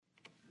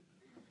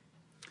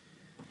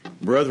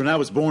Brethren, I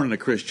was born in a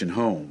Christian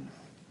home.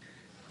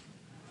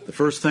 The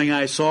first thing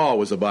I saw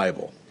was a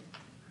Bible.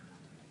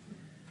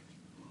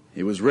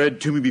 It was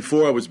read to me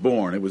before I was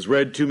born. It was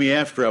read to me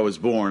after I was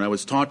born. I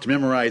was taught to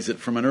memorize it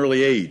from an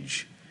early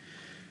age.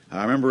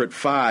 I remember at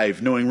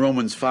 5 knowing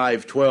Romans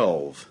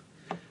 5:12,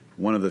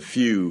 one of the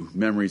few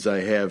memories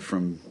I have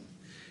from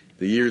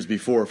the years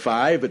before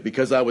 5. But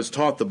because I was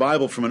taught the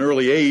Bible from an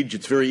early age,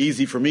 it's very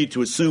easy for me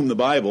to assume the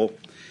Bible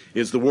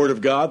is the Word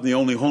of God, the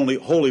only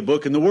holy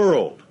book in the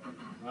world.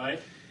 Right.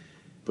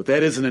 But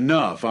that isn't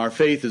enough. Our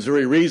faith is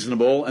very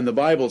reasonable, and the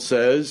Bible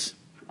says,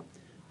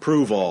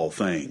 prove all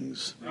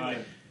things. Right.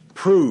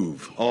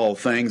 Prove all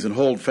things and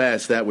hold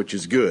fast that which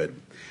is good.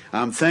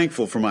 I'm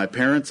thankful for my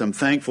parents. I'm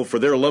thankful for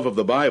their love of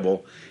the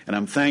Bible, and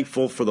I'm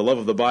thankful for the love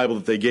of the Bible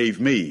that they gave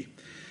me.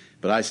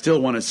 But I still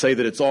want to say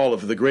that it's all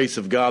of the grace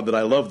of God that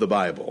I love the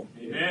Bible.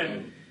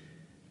 Amen.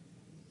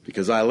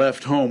 Because I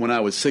left home when I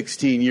was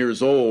 16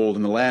 years old,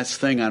 and the last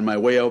thing on my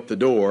way out the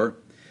door,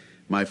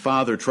 my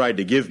father tried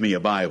to give me a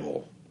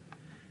Bible.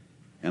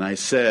 And I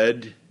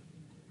said,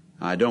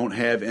 I don't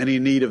have any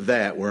need of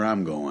that where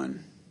I'm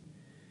going.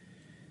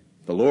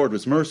 The Lord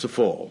was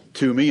merciful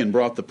to me and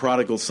brought the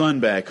prodigal son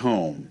back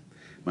home.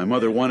 My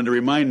mother wanted to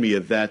remind me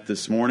of that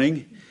this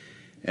morning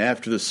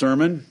after the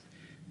sermon,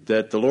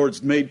 that the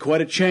Lord's made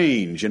quite a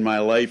change in my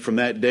life from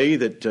that day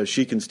that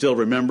she can still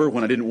remember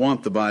when I didn't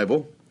want the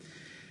Bible.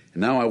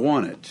 And now I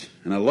want it,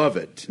 and I love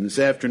it. And this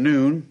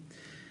afternoon,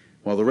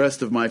 while the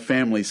rest of my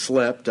family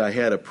slept, I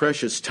had a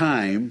precious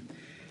time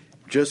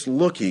just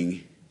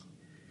looking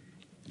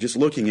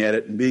at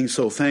it and being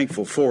so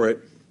thankful for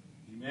it.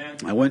 Amen.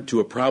 I went to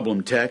a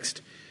problem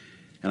text,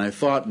 and I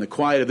thought in the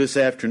quiet of this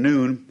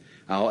afternoon,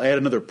 I'll add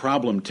another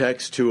problem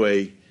text to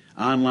a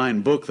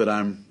online book that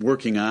I'm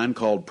working on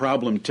called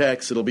Problem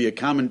Text. It'll be a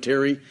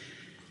commentary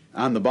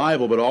on the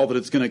Bible, but all that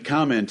it's going to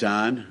comment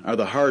on are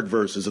the hard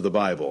verses of the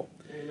Bible.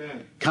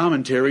 Amen.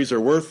 Commentaries are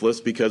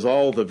worthless because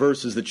all the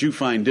verses that you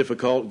find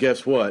difficult,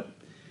 guess what?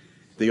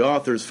 The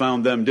authors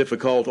found them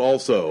difficult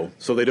also,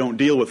 so they don't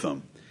deal with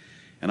them.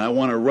 And I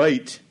want to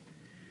write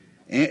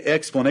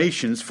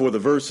explanations for the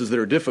verses that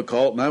are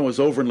difficult. And I was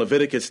over in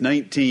Leviticus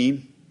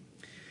 19,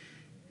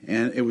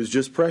 and it was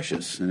just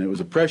precious. And it was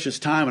a precious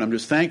time, and I'm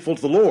just thankful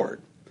to the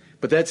Lord.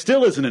 But that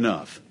still isn't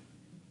enough.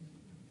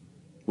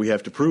 We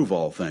have to prove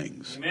all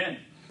things. Amen.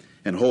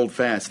 And hold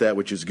fast that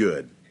which is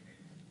good.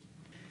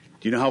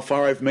 Do you know how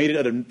far I've made it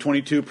out of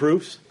 22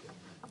 proofs?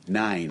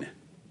 9.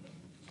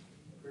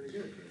 Pretty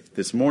good.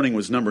 This morning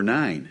was number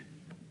 9.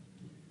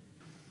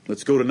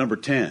 Let's go to number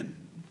 10.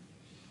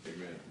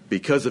 Amen.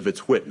 Because of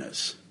its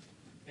witness.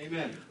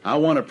 Amen. I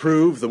want to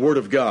prove the Word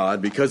of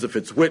God because of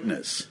its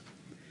witness.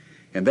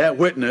 And that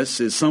witness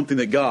is something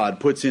that God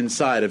puts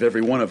inside of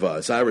every one of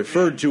us. I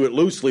referred to it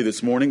loosely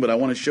this morning, but I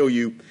want to show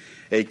you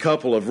a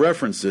couple of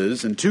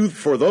references. And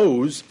for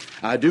those,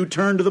 I do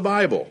turn to the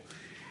Bible.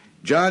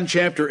 John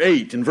chapter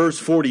 8 and verse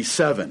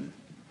 47.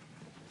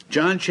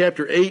 John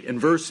chapter 8 and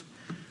verse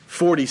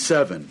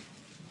 47.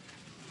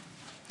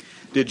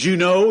 Did you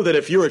know that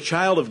if you're a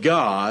child of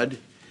God,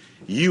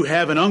 you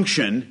have an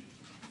unction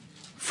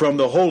from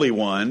the Holy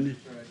One?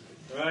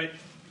 Right.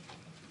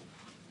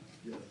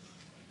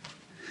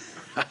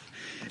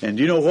 And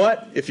you know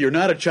what? If you're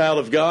not a child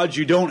of God,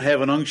 you don't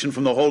have an unction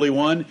from the Holy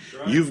One.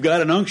 Right. You've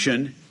got an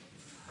unction,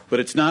 but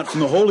it's not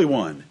from the Holy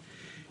One.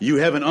 You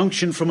have an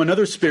unction from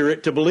another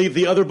spirit to believe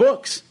the other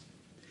books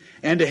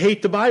and to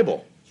hate the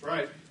Bible. That's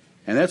right.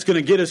 And that's going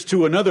to get us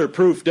to another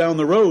proof down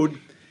the road.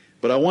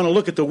 But I want to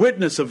look at the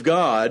witness of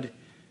God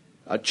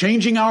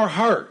changing our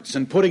hearts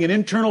and putting an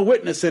internal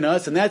witness in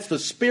us, and that's the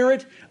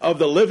Spirit of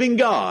the living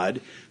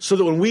God, so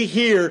that when we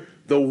hear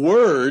the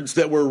words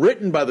that were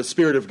written by the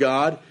Spirit of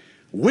God,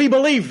 we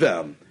believe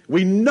them.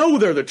 We know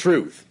they're the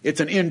truth. It's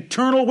an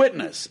internal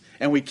witness,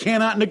 and we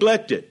cannot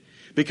neglect it.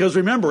 Because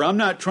remember, I'm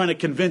not trying to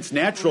convince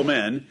natural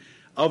men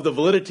of the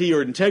validity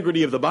or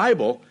integrity of the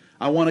Bible.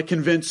 I want to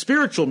convince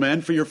spiritual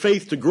men for your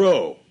faith to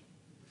grow.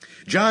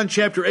 John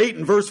chapter 8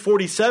 and verse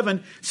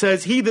 47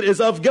 says, He that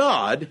is of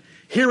God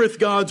heareth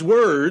God's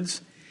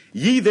words.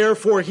 Ye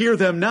therefore hear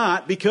them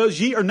not, because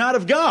ye are not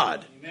of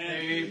God.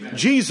 Amen.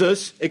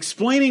 Jesus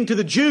explaining to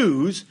the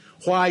Jews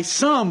why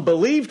some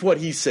believed what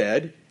he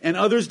said and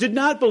others did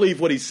not believe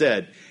what he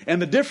said.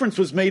 And the difference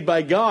was made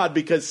by God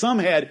because some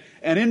had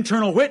an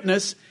internal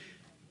witness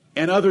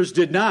and others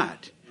did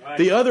not. Right.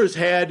 The others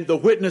had the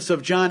witness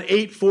of John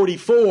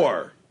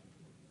 8:44.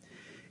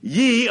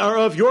 Ye are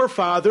of your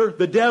father,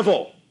 the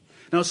devil.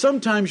 Now,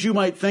 sometimes you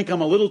might think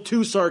I'm a little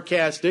too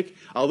sarcastic,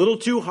 a little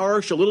too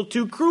harsh, a little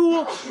too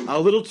cruel, a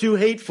little too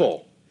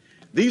hateful.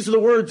 These are the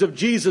words of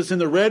Jesus in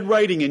the red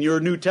writing in your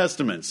New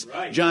Testaments.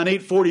 Right. John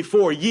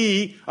 8:44,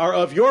 Ye are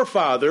of your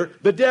father,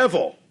 the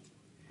devil,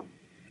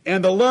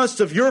 and the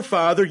lust of your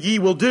father ye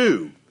will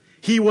do.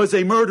 He was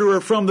a murderer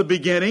from the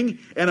beginning,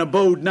 and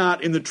abode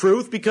not in the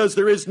truth, because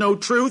there is no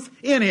truth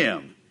in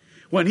him.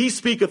 When he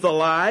speaketh a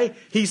lie,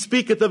 he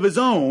speaketh of his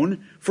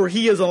own, for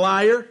he is a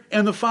liar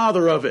and the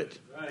father of it.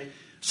 Right.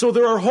 So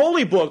there are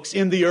holy books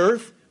in the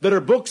earth that are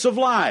books of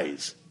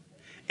lies.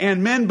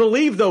 And men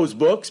believe those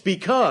books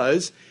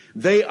because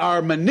They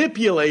are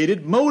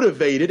manipulated,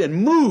 motivated, and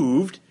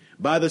moved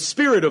by the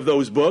spirit of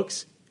those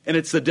books, and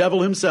it's the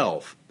devil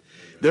himself.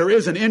 There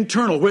is an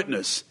internal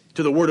witness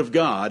to the Word of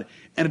God,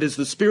 and it is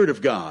the Spirit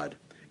of God.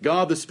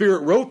 God the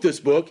Spirit wrote this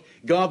book.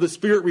 God the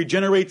Spirit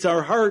regenerates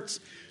our hearts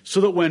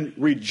so that when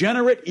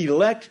regenerate,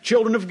 elect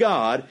children of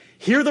God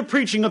hear the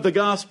preaching of the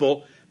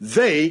gospel,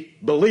 they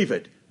believe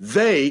it.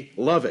 They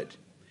love it.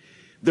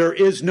 There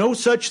is no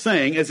such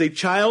thing as a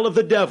child of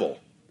the devil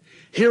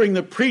hearing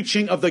the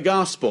preaching of the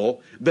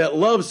gospel that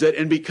loves it,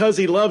 and because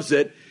he loves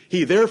it,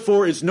 he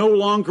therefore is no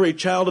longer a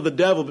child of the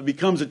devil, but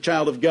becomes a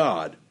child of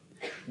God.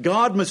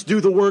 God must do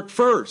the work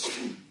first.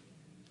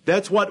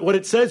 That's what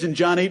it says in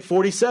John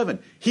 8:47.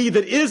 He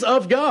that is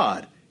of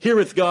God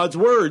heareth God's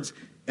words.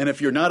 And if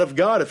you're not of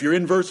God, if you're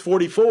in verse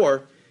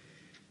 44,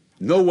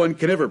 no one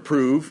can ever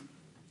prove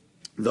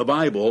the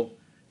Bible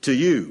to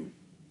you.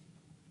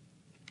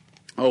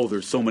 Oh,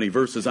 there's so many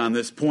verses on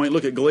this point.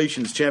 Look at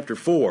Galatians chapter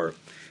 4.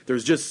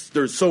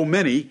 There's so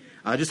many.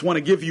 I just want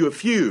to give you a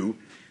few.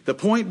 The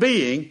point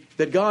being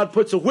that God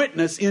puts a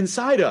witness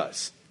inside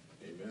us.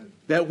 Amen.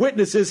 That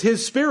witness is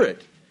His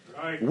Spirit.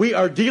 Right. We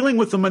are dealing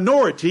with the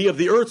minority of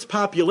the earth's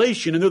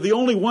population, and they're the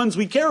only ones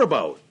we care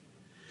about.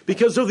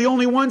 Because they're the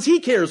only ones He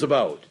cares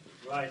about.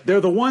 Right.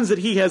 They're the ones that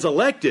He has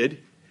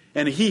elected,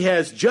 and He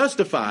has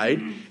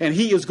justified, and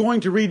He is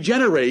going to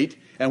regenerate,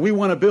 and we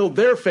want to build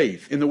their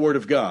faith in the Word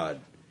of God.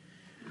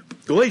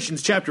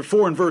 Galatians chapter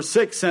 4 and verse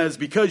 6 says,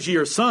 because ye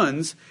are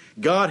sons,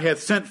 God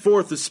hath sent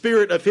forth the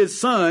Spirit of His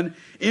Son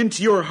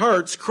into your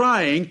hearts,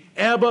 crying,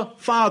 Abba,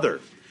 Father.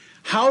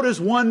 How does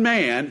one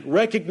man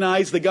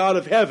recognize the God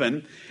of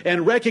heaven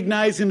and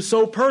recognize Him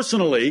so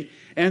personally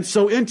and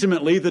so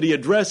intimately that he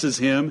addresses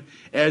Him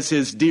as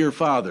his dear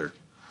Father?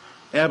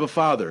 Abba,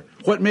 Father.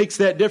 What makes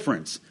that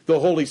difference? The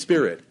Holy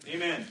Spirit.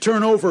 Amen.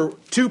 Turn over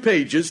 2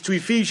 pages to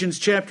Ephesians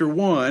chapter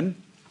 1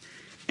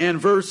 and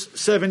verse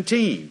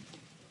 17.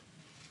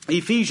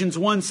 Ephesians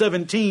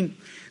 1:17,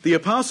 the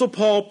Apostle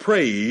Paul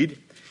prayed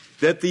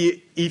that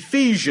the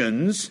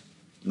Ephesians,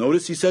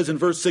 notice he says in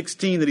verse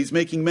 16 that he's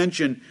making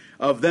mention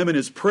of them in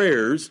his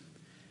prayers,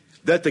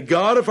 that the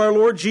God of our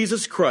Lord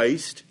Jesus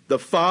Christ, the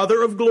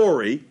Father of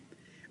glory,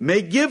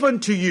 may give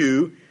unto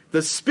you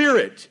the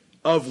spirit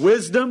of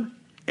wisdom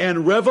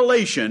and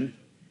revelation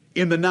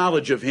in the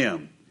knowledge of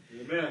Him.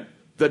 Amen.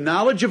 The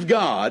knowledge of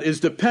God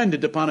is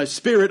dependent upon a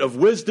spirit of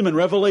wisdom and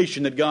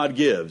revelation that God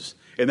gives,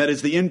 and that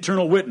is the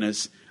internal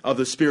witness of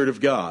the Spirit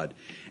of God.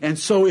 And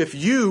so if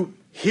you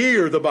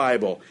hear the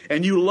Bible,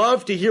 and you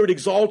love to hear it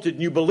exalted,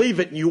 and you believe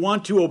it, and you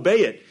want to obey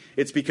it,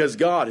 it's because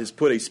God has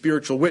put a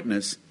spiritual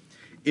witness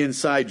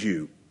inside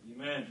you.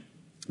 Amen.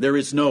 There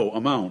is no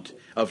amount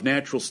of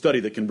natural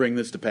study that can bring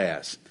this to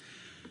pass.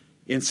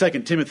 In 2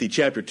 Timothy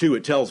chapter 2,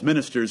 it tells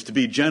ministers to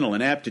be gentle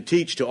and apt to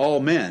teach to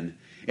all men,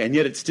 and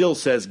yet it still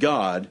says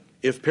God,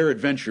 if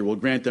peradventure, will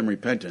grant them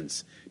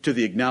repentance to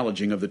the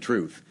acknowledging of the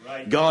truth.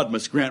 Right. God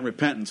must grant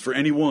repentance for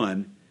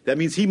anyone. That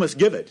means He must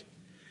give it.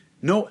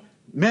 No,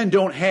 men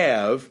don't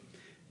have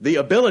the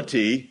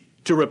ability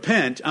to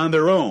repent on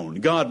their own.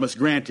 God must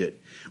grant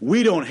it.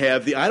 I don't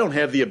have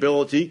the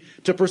ability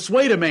to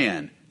persuade a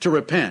man to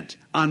repent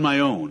on my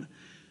own.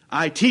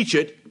 I teach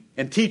it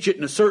and teach it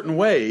in a certain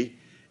way,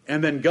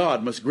 and then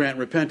God must grant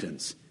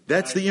repentance.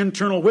 That's the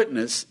internal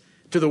witness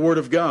to the Word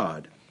of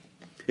God.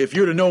 If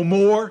you're to know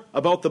more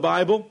about the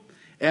Bible,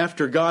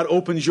 after God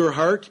opens your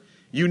heart,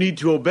 you need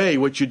to obey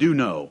what you do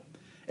know.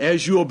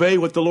 As you obey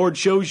what the Lord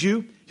shows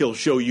you, He'll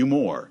show you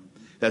more.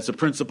 That's a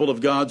principle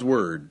of God's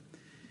Word.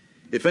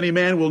 If any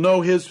man will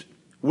know his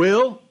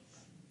will,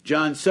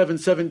 John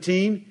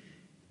 7:17,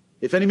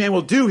 if any man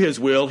will do His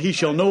will, he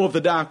shall know of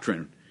the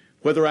doctrine,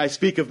 whether I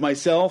speak of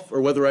myself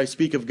or whether I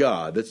speak of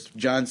God. That's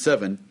John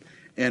 7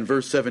 and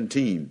verse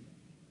 17.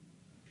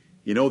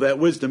 You know, that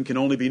wisdom can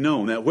only be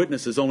known. That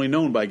witness is only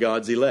known by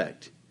God's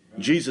elect.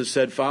 Right. Jesus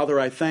said, Father,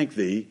 I thank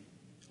Thee,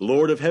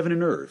 Lord of heaven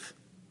and earth.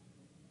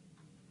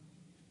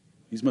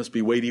 These must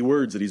be weighty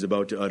words that He's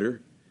about to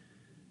utter.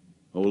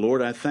 O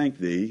Lord, I thank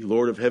Thee,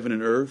 Lord of heaven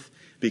and earth,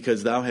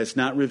 because Thou hast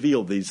not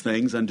revealed these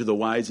things unto the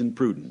wise and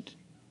prudent,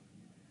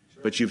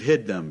 but You've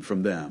hid them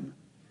from them,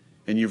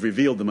 and You've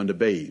revealed them unto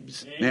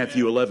babes. Amen.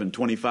 Matthew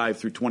 11:25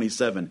 through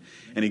 27.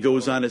 And He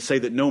goes on to say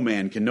that no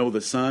man can know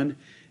the Son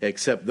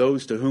except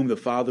those to whom the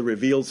Father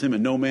reveals Him,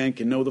 and no man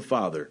can know the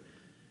Father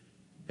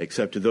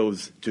except to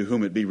those to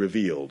whom it be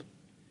revealed.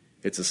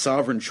 It's a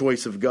sovereign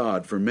choice of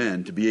God for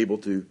men to be able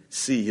to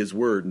see His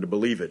Word and to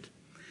believe it.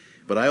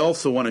 But I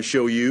also want to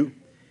show you,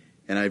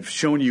 and I've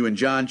shown you in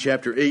John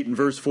chapter 8 and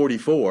verse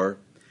 44,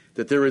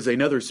 that there is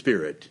another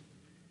spirit,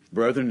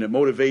 brethren, that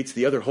motivates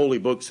the other holy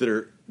books that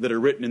are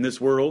written in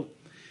this world.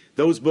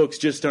 Those books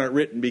just aren't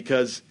written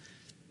because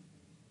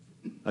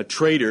a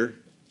trader,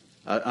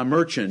 a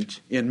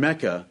merchant in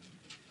Mecca,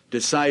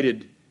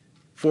 decided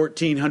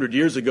 1,400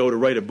 years ago to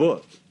write a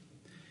book.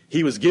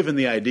 He was given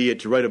the idea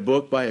to write a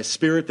book by a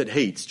spirit that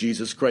hates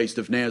Jesus Christ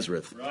of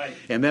Nazareth. Right.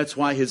 And that's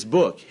why his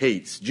book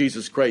hates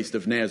Jesus Christ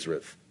of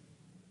Nazareth.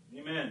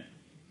 Amen.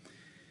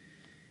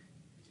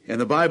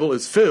 And the Bible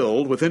is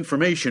filled with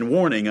information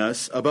warning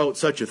us about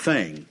such a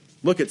thing.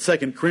 Look at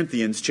 2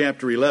 Corinthians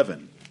chapter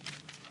 11.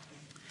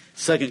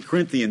 2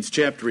 Corinthians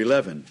chapter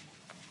 11.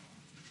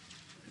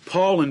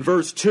 Paul in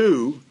verse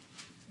 2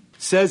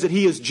 says that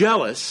he is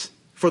jealous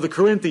for the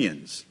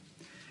Corinthians.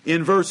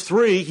 In verse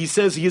 3, he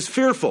says he is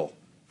fearful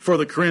for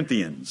the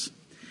Corinthians,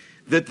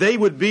 that they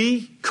would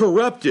be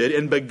corrupted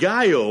and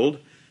beguiled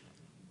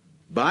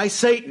by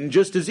Satan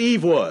just as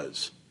Eve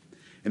was.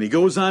 And he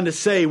goes on to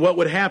say what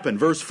would happen.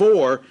 Verse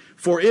 4,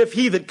 for if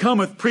he that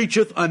cometh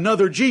preacheth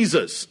another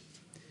Jesus.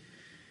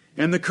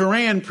 And the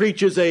Quran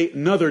preaches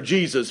another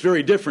Jesus,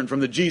 very different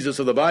from the Jesus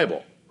of the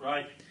Bible.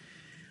 Right.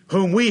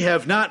 Whom we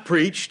have not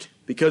preached,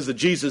 because the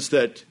Jesus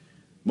that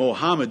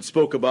Muhammad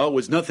spoke about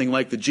was nothing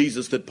like the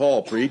Jesus that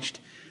Paul preached.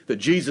 The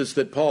Jesus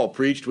that Paul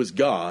preached was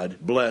God,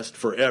 blessed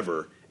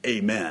forever.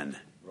 Amen.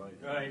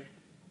 Right.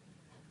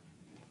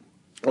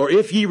 Or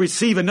if ye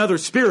receive another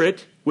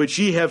spirit, which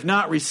ye have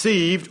not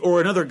received,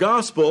 or another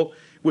gospel,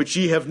 which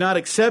ye have not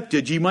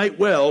accepted, ye might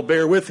well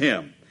bear with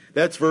him.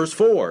 That's verse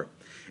 4.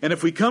 And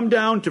if we come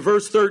down to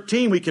verse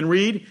 13, we can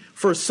read,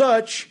 for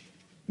such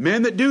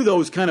men that do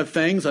those kind of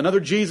things, another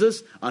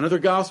Jesus, another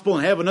gospel,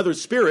 and have another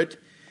spirit,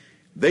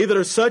 they that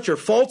are such are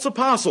false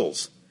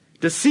apostles,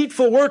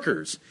 deceitful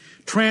workers,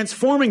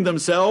 transforming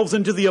themselves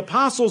into the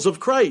apostles of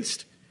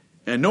Christ.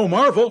 And no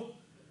marvel,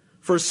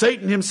 for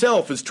Satan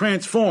himself is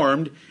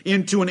transformed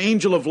into an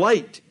angel of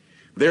light.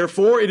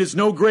 Therefore it is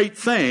no great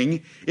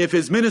thing if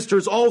his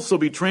ministers also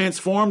be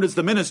transformed as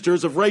the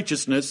ministers of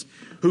righteousness,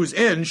 whose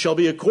end shall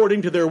be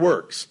according to their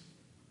works.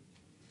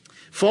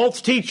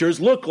 False teachers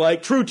look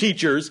like true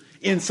teachers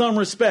in some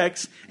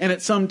respects and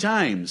at some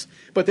times,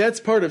 but that's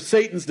part of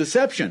Satan's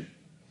deception.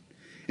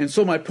 And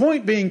so my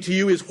point being to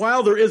you is,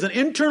 while there is an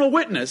internal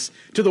witness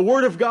to the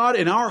Word of God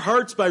in our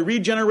hearts by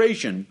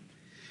regeneration,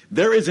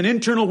 there is an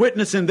internal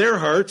witness in their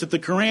hearts that the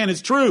Quran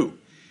is true,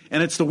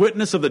 and it's the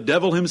witness of the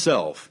devil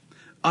himself,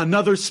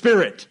 another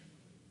spirit,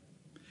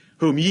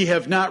 whom ye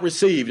have not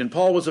received. And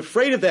Paul was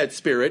afraid of that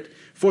spirit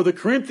for the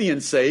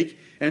Corinthians' sake,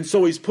 and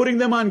so he's putting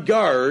them on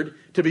guard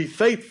to be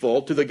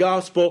faithful to the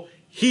gospel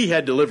he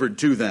had delivered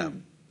to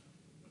them.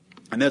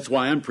 And that's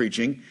why I'm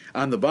preaching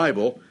on the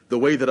Bible the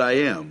way that I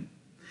am.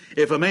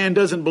 If a man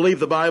doesn't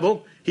believe the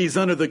Bible, he's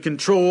under the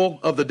control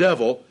of the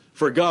devil,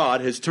 for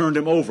God has turned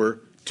him over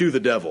to the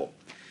devil.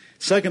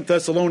 2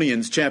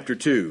 Thessalonians chapter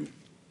 2.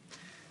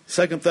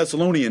 2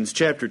 Thessalonians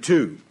chapter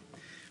 2.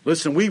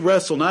 Listen, we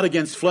wrestle not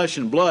against flesh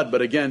and blood,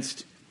 but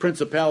against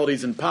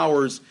principalities and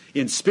powers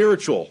in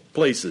spiritual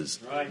places.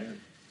 Right.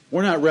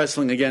 We're not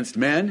wrestling against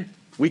men.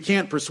 We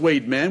can't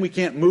persuade men. We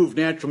can't move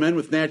natural men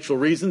with natural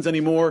reasons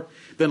any more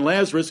than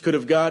Lazarus could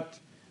have got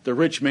the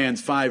rich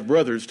man's 5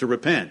 brothers to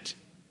repent.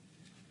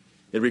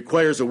 It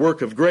requires a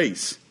work of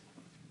grace.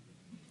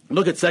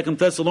 Look at 2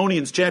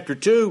 Thessalonians chapter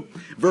 2,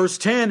 verse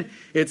 10.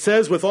 It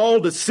says, with all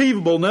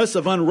deceivableness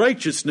of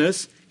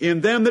unrighteousness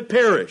in them that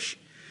perish,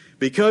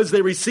 because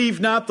they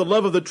receive not the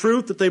love of the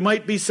truth, that they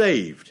might be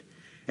saved.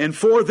 And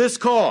for this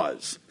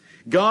cause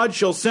God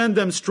shall send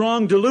them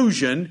strong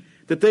delusion,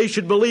 that they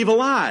should believe a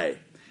lie.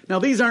 Now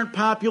these aren't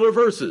popular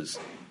verses,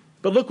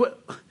 but look what...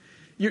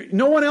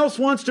 no one else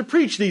wants to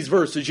preach these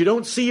verses. You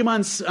don't see them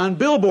on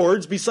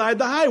billboards beside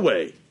the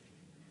highway.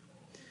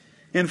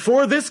 And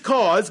for this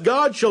cause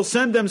God shall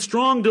send them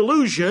strong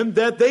delusion,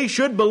 that they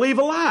should believe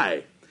a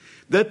lie,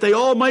 that they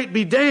all might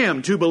be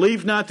damned who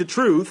believed not the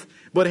truth,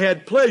 but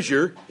had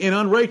pleasure in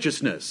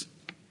unrighteousness.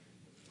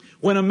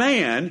 When a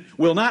man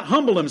will not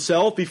humble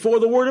himself before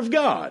the Word of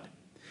God,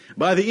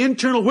 by the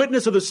internal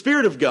witness of the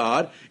Spirit of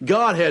God,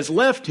 God has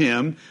left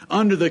him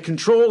under the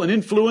control and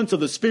influence of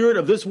the spirit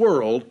of this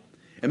world,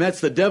 and that's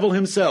the devil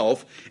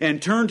himself,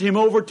 and turned him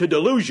over to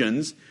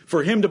delusions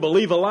for him to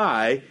believe a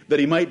lie that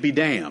he might be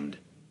damned.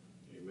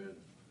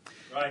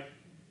 Right.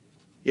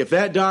 If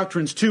that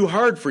doctrine's too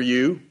hard for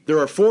you, there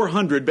are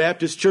 400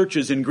 Baptist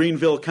churches in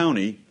Greenville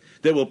County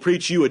that will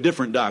preach you a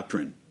different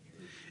doctrine.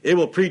 It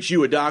will preach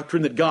you a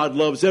doctrine that God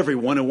loves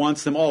everyone and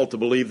wants them all to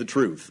believe the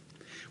truth.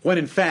 When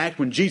in fact,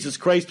 when Jesus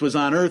Christ was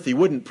on earth, he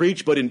wouldn't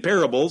preach but in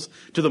parables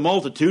to the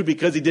multitude,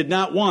 because he did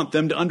not want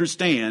them to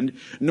understand,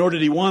 nor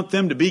did he want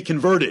them to be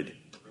converted.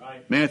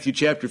 Right. Matthew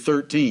chapter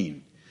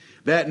 13.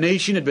 That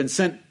nation had been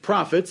sent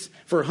prophets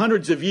for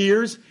hundreds of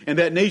years, and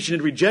that nation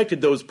had rejected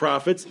those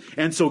prophets,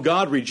 and so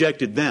God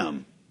rejected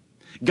them.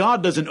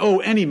 God doesn't owe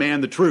any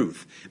man the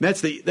truth.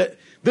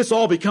 This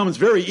all becomes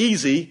very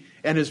easy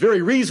and is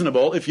very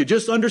reasonable if you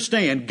just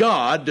understand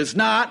God does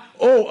not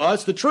owe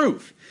us the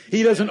truth.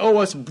 He doesn't owe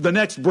us the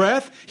next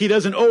breath. He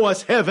doesn't owe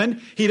us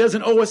heaven. He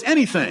doesn't owe us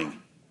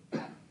anything.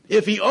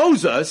 If he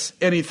owes us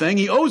anything,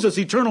 he owes us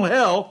eternal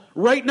hell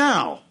right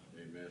now.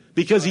 Amen.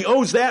 Because he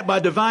owes that by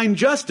divine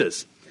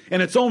justice.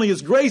 And it's only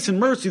his grace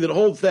and mercy that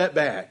holds that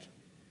back.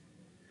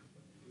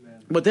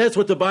 Amen. But that's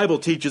what the Bible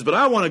teaches. But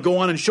I want to go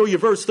on and show you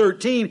verse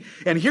 13.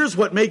 And here's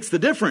what makes the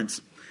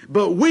difference.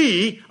 But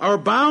we are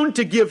bound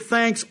to give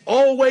thanks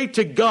always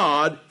to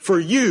God for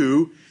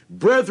you,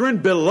 brethren,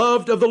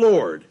 beloved of the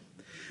Lord,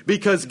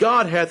 because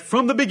God hath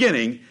from the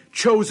beginning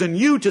chosen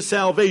you to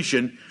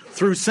salvation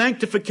through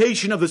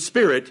sanctification of the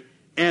Spirit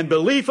and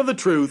belief of the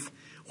truth,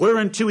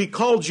 whereunto he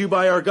called you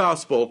by our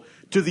gospel,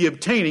 to the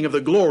obtaining of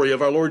the glory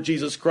of our Lord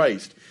Jesus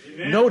Christ.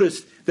 Amen.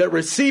 Notice that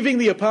receiving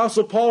the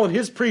Apostle Paul and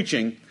his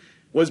preaching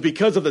was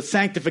because of the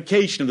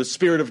sanctification of the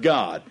Spirit of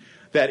God.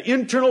 That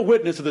internal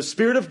witness of the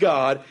Spirit of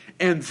God,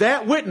 and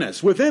that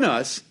witness within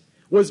us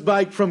was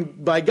by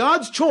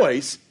God's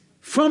choice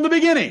from the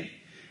beginning.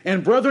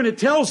 And brethren, it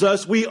tells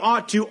us we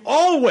ought to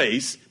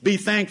always be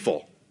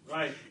thankful.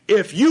 Right.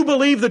 If you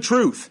believe the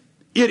truth,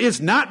 it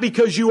is not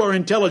because you are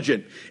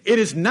intelligent. It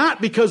is not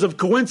because of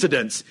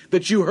coincidence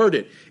that you heard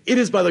it. It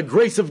is by the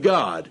grace of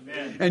God.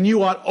 Amen. And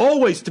you ought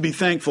always to be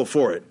thankful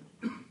for it.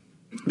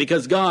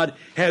 Because God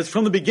has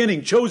from the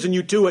beginning chosen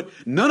you to it.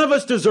 None of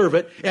us deserve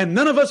it, and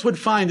none of us would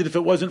find it if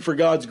it wasn't for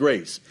God's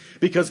grace.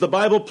 Because the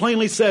Bible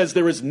plainly says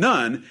there is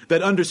none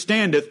that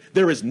understandeth,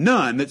 there is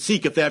none that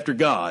seeketh after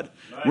God.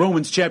 Right.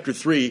 Romans chapter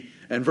 3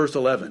 and verse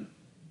 11.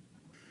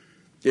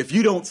 If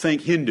you don't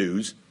think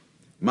Hindus,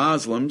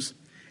 Muslims,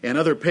 and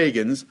other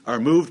pagans are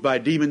moved by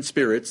demon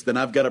spirits, then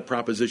I've got a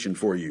proposition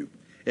for you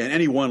and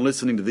anyone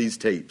listening to these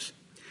tapes.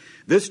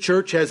 This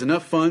church has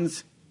enough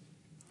funds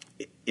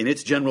in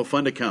its general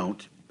fund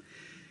account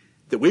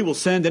that we will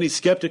send any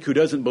skeptic who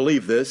doesn't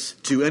believe this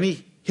to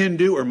any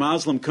Hindu or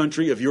Muslim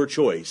country of your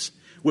choice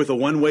with a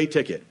one-way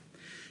ticket.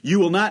 You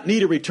will not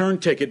need a return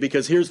ticket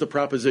because here's the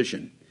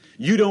proposition.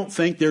 You don't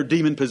think they're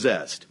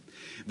demon-possessed.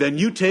 Then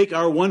you take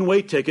our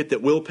one-way ticket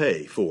that we'll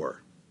pay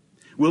for.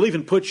 We'll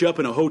even put you up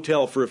in a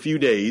hotel for a few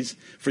days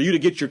for you to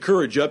get your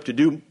courage up to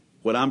do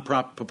what I'm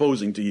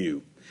proposing to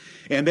you.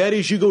 And that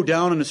is you go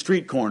down on a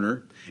street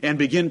corner and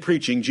begin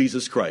preaching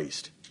Jesus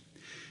Christ.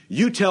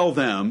 You tell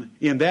them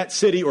in that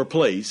city or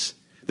place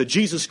the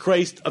Jesus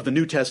Christ of the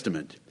New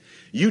Testament.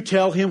 You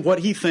tell him what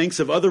he thinks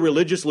of other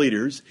religious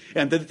leaders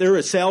and that there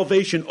is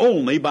salvation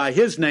only by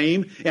his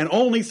name, and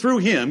only through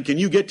him can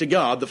you get to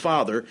God the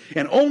Father,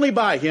 and only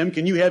by him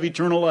can you have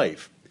eternal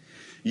life.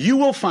 You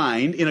will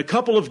find in a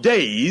couple of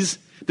days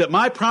that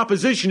my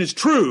proposition is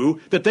true,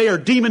 that they are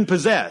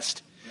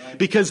demon-possessed,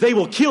 because they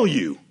will kill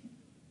you.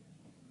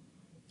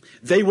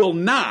 They will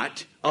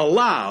not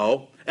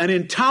allow an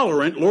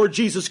intolerant Lord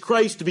Jesus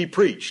Christ to be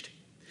preached.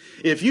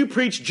 If you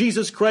preach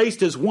Jesus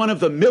Christ as one of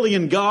the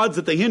million gods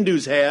that the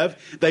Hindus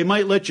have, they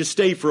might let you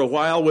stay for a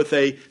while with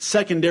a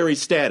secondary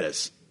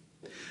status.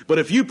 But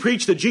if you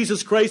preach the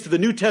Jesus Christ of the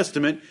New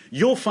Testament,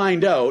 you'll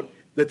find out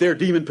that they're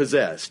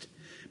demon-possessed,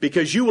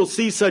 because you will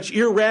see such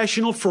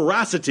irrational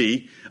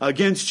ferocity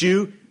against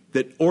you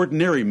that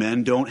ordinary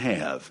men don't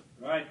have.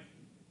 Right.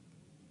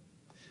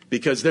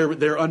 Because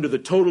they're under the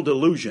total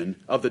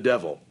delusion of the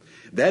devil.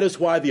 That is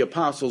why the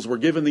apostles were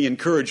given the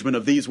encouragement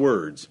of these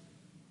words.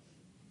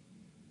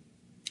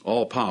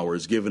 All power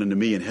is given unto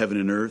me in heaven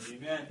and earth.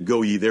 Amen.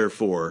 Go ye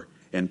therefore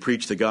and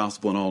preach the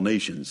gospel in all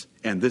nations.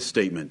 And this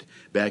statement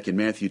back in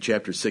Matthew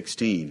chapter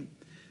 16.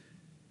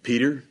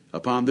 Peter,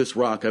 upon this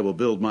rock I will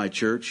build my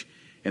church,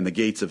 and the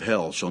gates of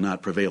hell shall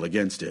not prevail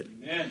against it.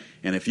 Amen.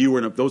 And if you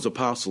were those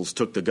apostles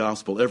took the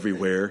gospel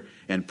everywhere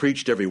and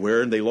preached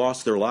everywhere, and they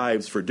lost their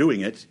lives for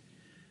doing it,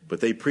 but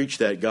they preached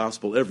that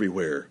gospel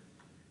everywhere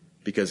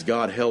because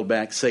God held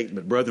back Satan.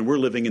 But brethren, we're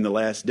living in the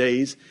last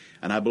days,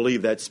 and I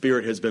believe that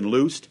spirit has been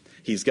loosed.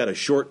 He's got a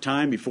short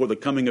time before the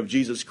coming of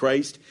Jesus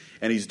Christ,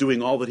 and he's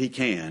doing all that he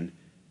can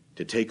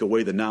to take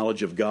away the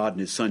knowledge of God and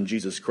his Son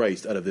Jesus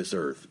Christ out of this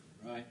earth.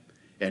 Right.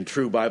 And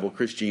true Bible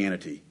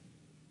Christianity.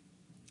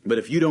 But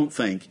if you don't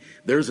think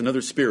there's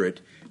another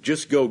spirit,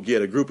 just go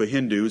get a group of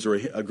Hindus or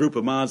a group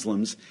of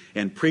Muslims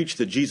and preach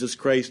the Jesus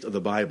Christ of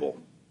the Bible.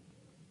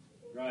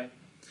 Right.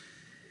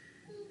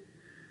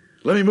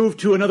 Let me move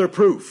to another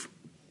proof.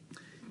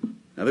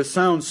 Now this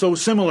sounds so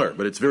similar,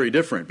 but it's very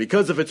different.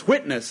 Because of its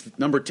witness,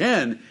 number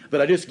 10,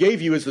 that I just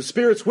gave you is the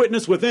Spirit's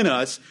witness within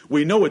us,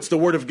 we know it's the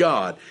Word of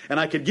God. And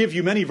I could give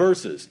you many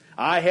verses.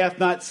 Eye hath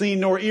not seen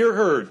nor ear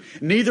heard,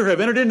 neither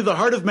have entered into the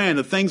heart of man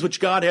the things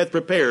which God hath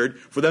prepared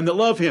for them that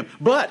love him.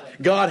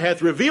 But God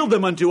hath revealed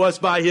them unto us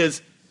by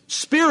his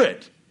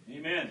Spirit.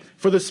 Amen.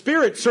 For the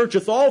Spirit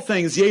searcheth all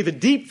things, yea, the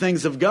deep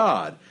things of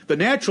God. The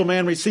natural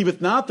man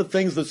receiveth not the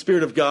things of the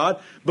Spirit of God,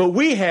 but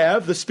we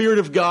have the Spirit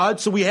of God,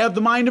 so we have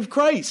the mind of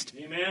Christ.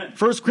 Amen.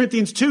 1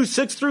 Corinthians 2,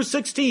 6 through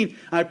 16.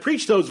 I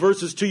preached those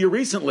verses to you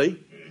recently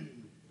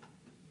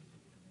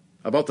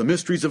about the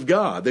mysteries of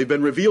God. They've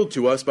been revealed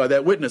to us by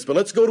that witness. But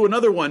let's go to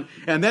another one,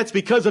 and that's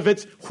because of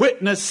its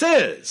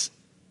witnesses.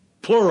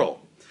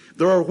 Plural.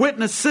 There are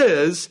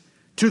witnesses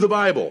to the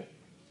Bible.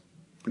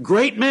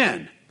 Great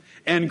men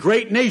and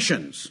great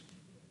nations,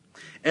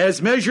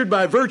 as measured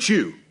by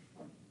virtue,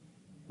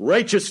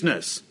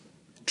 righteousness,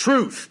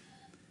 truth,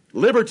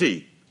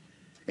 liberty,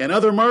 and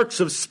other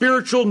marks of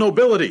spiritual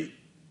nobility,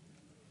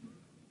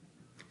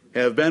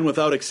 have been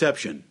without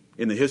exception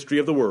in the history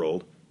of the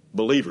world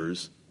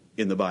believers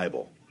in the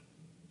Bible.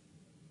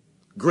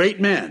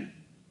 Great men.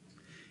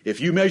 If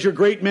you measure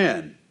great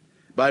men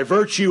by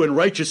virtue and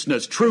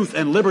righteousness, truth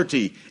and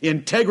liberty,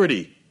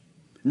 integrity,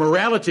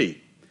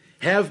 morality,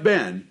 have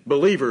been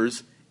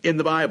believers in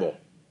the Bible.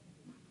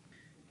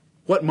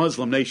 What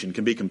Muslim nation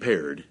can be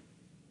compared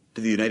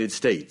to the United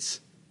States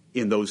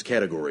in those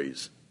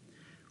categories?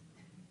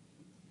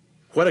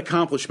 What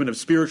accomplishment of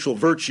spiritual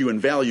virtue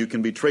and value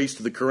can be traced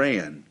to the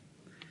Quran?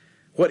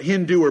 What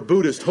Hindu or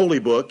Buddhist holy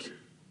book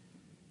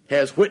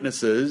has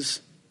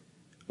witnesses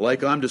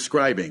like I'm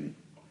describing?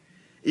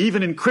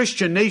 Even in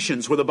Christian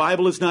nations where the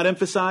Bible is not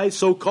emphasized,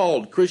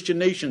 so-called Christian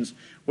nations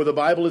where the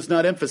Bible is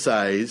not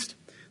emphasized,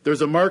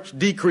 there's a marked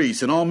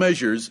decrease in all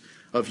measures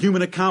of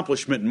human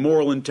accomplishment and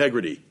moral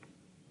integrity.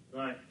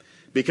 Right.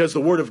 Because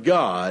the Word of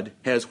God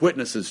has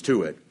witnesses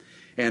to it.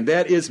 And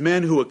that is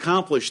men who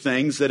accomplish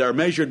things that are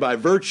measured by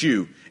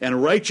virtue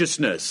and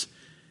righteousness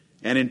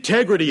and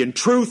integrity and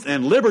truth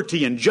and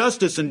liberty and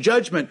justice and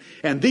judgment.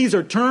 And these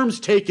are terms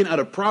taken out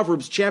of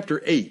Proverbs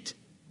chapter 8,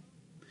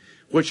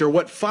 which are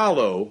what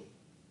follow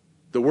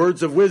the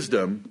words of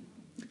wisdom.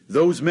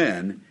 Those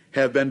men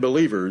have been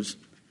believers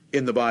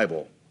in the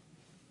Bible.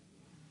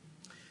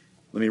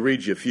 Let me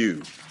read you a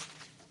few.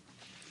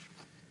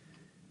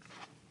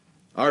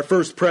 Our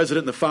first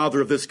president and the father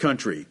of this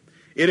country.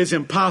 It is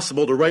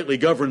impossible to rightly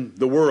govern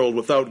the world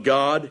without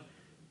God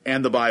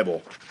and the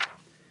Bible.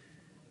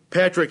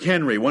 Patrick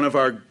Henry, one of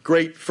our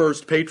great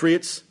first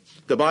patriots,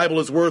 the Bible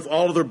is worth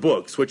all other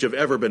books which have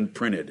ever been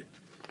printed.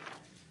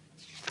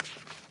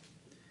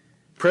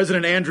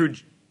 President Andrew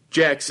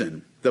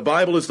Jackson, the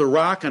Bible is the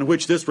rock on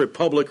which this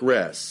republic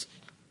rests.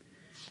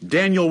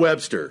 Daniel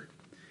Webster,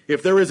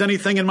 if there is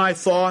anything in my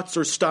thoughts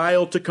or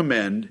style to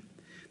commend,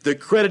 the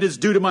credit is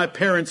due to my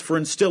parents for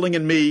instilling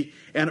in me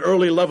an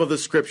early love of the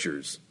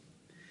Scriptures.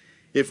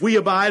 If we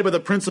abide by the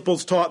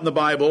principles taught in the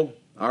Bible,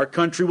 our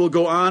country will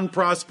go on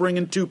prospering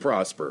and to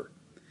prosper.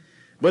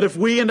 But if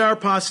we and our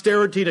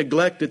posterity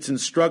neglect its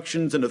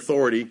instructions and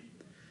authority,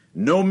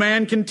 no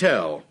man can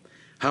tell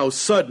how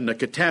sudden a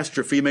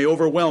catastrophe may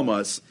overwhelm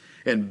us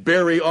and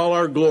bury all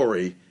our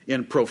glory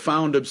in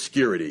profound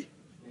obscurity.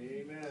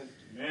 Amen.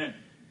 Amen.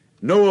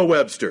 Noah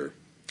Webster,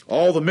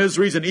 all the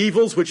miseries and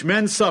evils which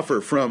men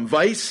suffer from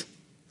vice,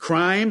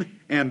 crime,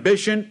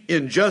 ambition,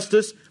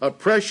 injustice,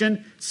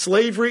 oppression,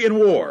 slavery, and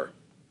war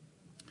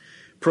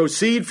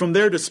proceed from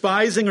their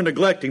despising or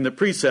neglecting the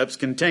precepts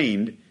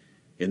contained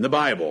in the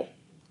Bible.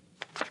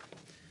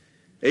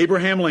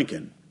 Abraham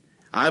Lincoln,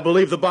 I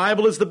believe the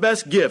Bible is the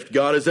best gift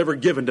God has ever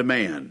given to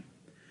man.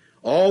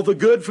 All the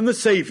good from the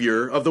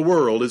Savior of the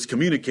world is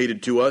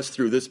communicated to us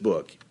through this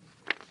book.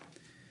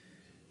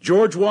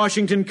 George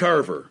Washington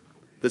Carver,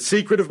 the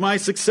secret of my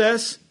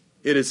success,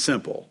 it is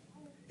simple.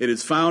 It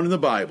is found in the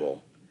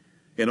Bible.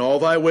 In all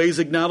thy ways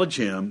acknowledge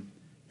him,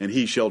 and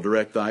he shall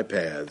direct thy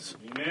paths.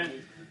 Amen.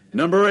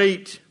 Number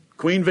 8,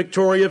 Queen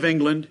Victoria of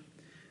England.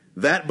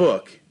 That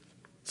book,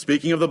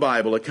 speaking of the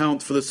Bible,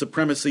 accounts for the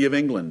supremacy of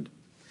England.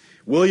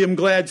 William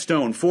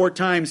Gladstone, 4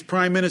 times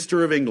Prime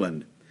Minister of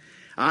England.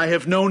 I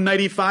have known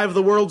 95 of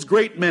the world's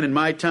great men in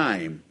my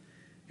time,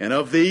 and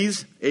of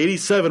these,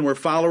 87 were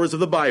followers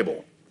of the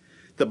Bible.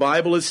 The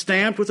Bible is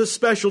stamped with a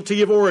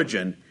specialty of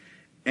origin,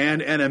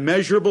 and an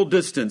immeasurable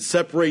distance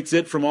separates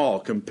it from all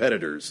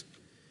competitors.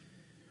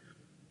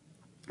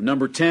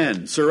 Number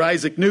 10, Sir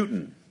Isaac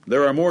Newton.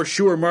 There are more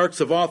sure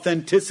marks of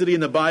authenticity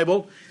in the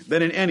Bible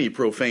than in any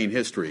profane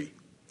history.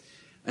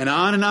 And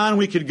on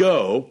we could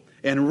go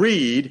and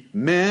read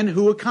men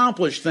who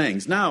accomplish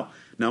things. Now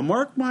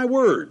mark my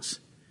words.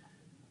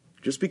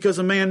 Just because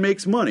a man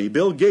makes money,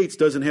 Bill Gates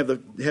doesn't have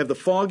the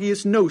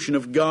foggiest notion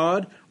of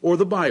God or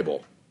the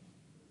Bible.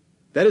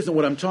 That isn't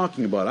what I'm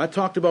talking about. I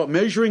talked about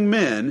measuring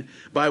men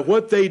by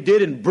what they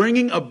did in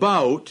bringing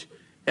about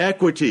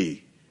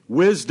equity,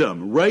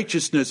 wisdom,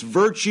 righteousness,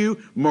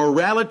 virtue,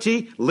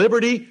 morality,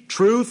 liberty,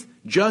 truth,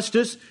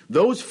 justice,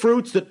 those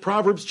fruits that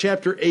Proverbs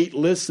chapter 8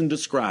 lists and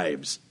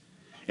describes.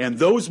 And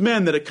those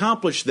men that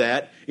accomplished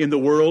that in the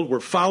world were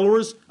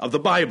followers of the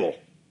Bible.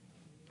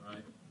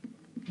 Right.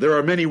 There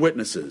are many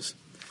witnesses.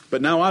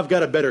 But now I've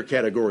got a better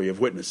category of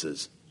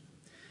witnesses.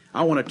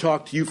 I want to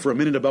talk to you for a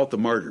minute about the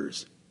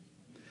martyrs.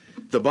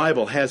 The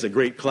Bible has a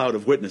great cloud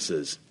of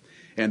witnesses,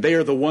 and they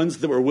are the ones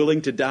that were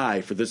willing to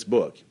die for this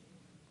book.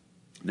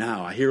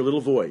 Now, I hear a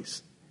little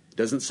voice. It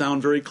doesn't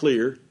sound very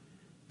clear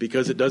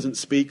because it doesn't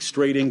speak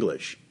straight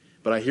English.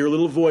 But I hear a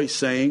little voice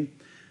saying,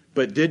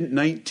 but didn't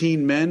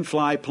 19 men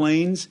fly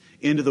planes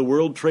into the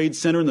World Trade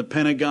Center and the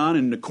Pentagon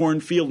and the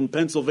cornfield in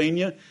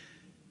Pennsylvania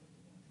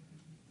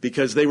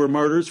because they were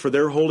martyrs for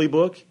their holy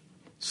book?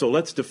 So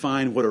let's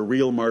define what a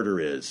real martyr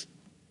is.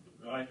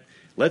 Right.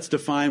 Let's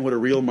define what a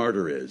real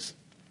martyr is.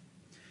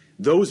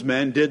 Those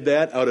men did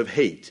that out of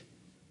hate.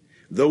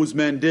 Those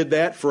men did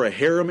that for a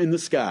harem in the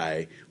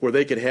sky where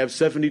they could have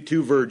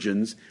 72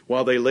 virgins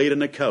while they laid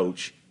on a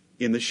couch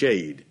in the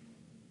shade.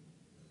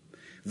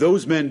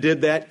 Those men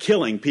did that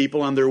killing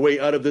people on their way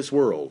out of this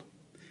world.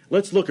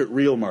 Let's look at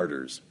real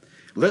martyrs.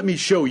 Let me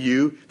show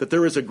you that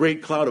there is a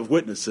great cloud of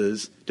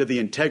witnesses to the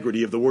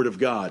integrity of the Word of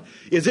God.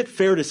 Is it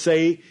fair to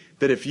say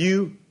that if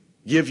you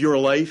give your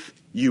life,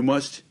 you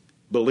must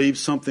believe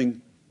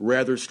something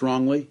rather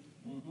strongly?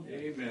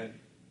 Amen.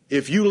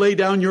 If you lay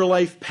down your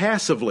life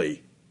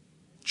passively,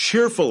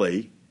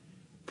 cheerfully,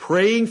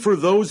 praying for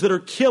those that are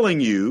killing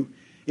you,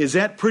 is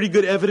that pretty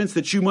good evidence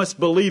that you must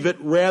believe it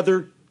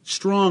rather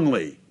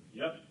strongly?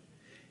 Yep.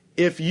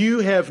 If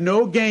you have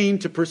no gain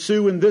to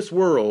pursue in this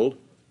world,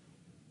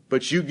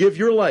 but you give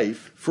your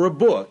life for a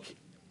book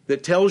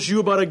that tells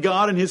you about a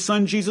God and his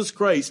Son, Jesus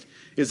Christ,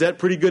 is that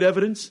pretty good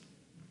evidence?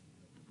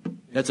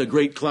 That's a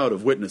great cloud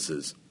of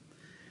witnesses.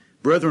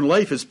 Brethren,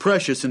 life is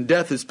precious and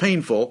death is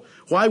painful.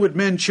 Why would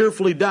men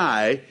cheerfully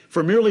die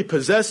for merely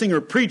possessing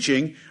or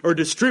preaching or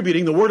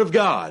distributing the Word of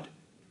God?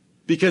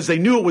 Because they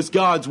knew it was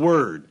God's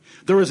Word.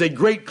 There is a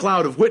great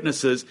cloud of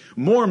witnesses.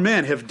 More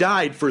men have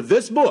died for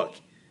this book.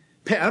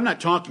 I'm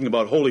not talking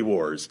about holy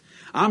wars.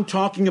 I'm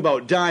talking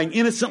about dying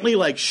innocently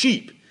like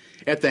sheep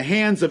at the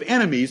hands of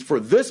enemies for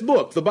this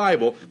book, the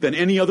Bible, than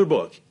any other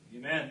book.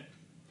 Amen.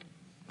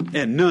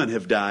 And none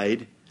have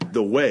died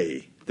the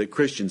way that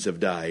Christians have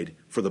died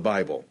for the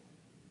Bible.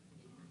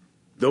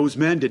 Those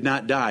men did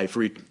not die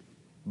for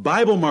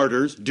Bible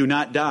martyrs do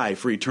not die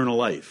for eternal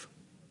life.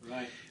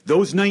 Right.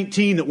 Those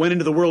 19 that went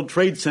into the World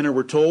Trade Center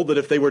were told that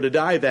if they were to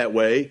die that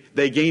way,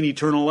 they gain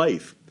eternal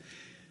life.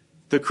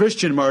 The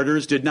Christian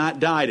martyrs did not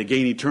die to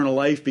gain eternal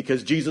life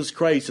because Jesus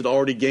Christ had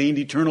already gained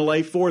eternal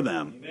life for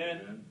them.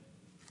 Amen.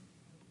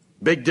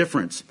 Big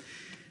difference.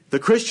 The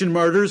Christian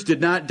martyrs did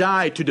not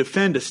die to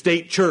defend a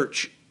state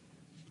church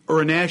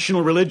or a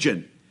national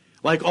religion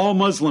like all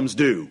Muslims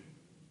do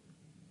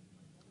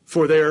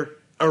for their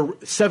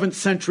 7th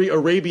century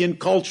Arabian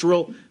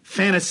cultural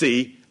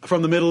fantasy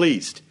from the Middle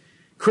East.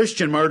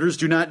 Christian martyrs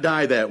do not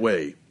die that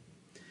way.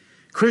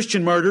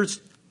 Christian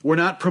martyrs were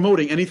not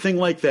promoting anything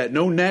like that.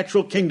 No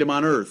natural kingdom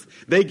on earth.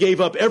 They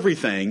gave up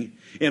everything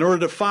in order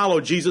to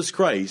follow Jesus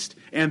Christ,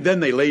 and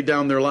then they laid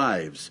down their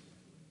lives.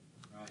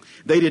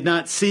 They did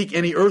not seek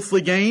any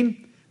earthly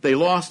gain. They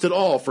lost it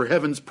all for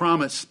heaven's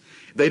promise.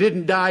 They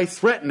didn't die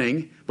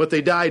threatening, but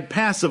they died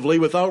passively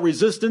without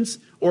resistance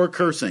or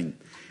cursing.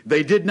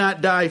 They did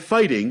not die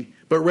fighting,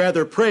 but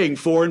rather praying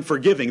for and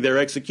forgiving their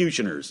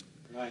executioners.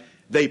 Right.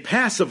 They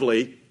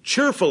passively,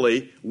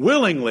 cheerfully,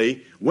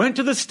 willingly went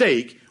to the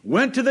stake,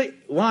 went to the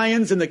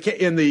lions in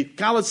the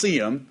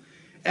Colosseum,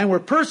 and were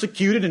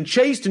persecuted and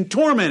chased and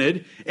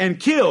tormented and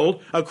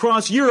killed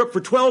across Europe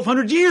for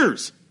 1,200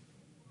 years.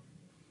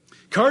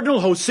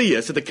 Cardinal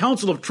Hosius at the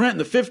Council of Trent in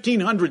the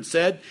 1500s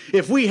said,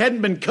 if we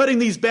hadn't been cutting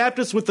these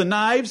Baptists with the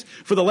knives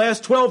for the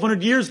last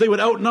 1,200 years, they would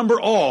outnumber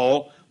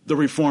all the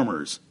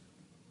reformers.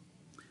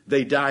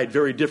 They died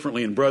very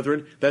differently, and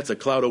brethren, that's a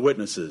cloud of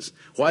witnesses.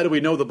 Why do we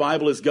know the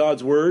Bible is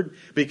God's Word?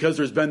 Because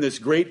there's been this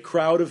great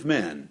crowd of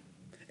men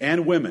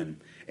and women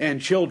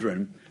and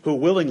children who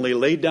willingly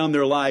laid down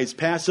their lives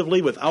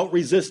passively without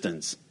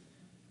resistance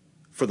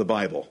for the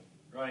Bible.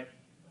 Right.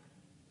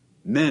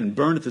 Men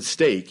burned at the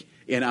stake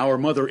in our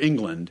mother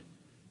England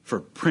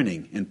for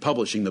printing and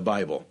publishing the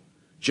Bible.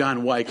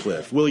 John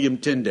Wycliffe, William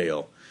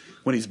Tyndale,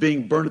 when he's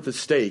being burned at the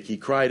stake, he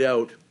cried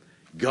out,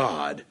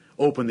 God,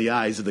 open the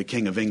eyes of the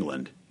King of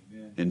England.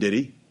 Amen. And did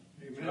he?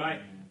 Amen.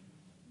 Right.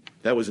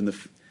 That was in the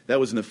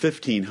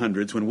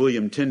 1500s when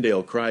William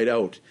Tyndale cried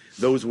out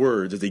those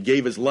words as he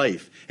gave his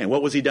life. And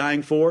what was he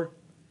dying for?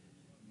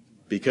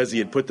 Because he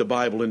had put the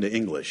Bible into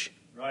English.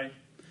 Right.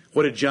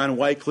 What did John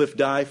Wycliffe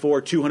die for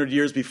 200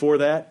 years before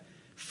that?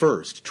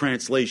 First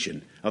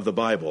translation of the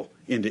Bible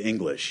into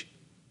English.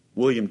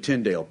 William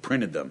Tyndale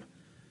printed them.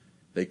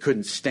 They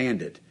couldn't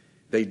stand it.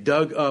 They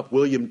dug up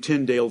William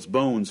Tyndale's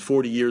bones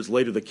 40 years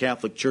later, the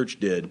Catholic Church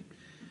did,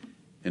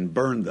 and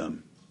burned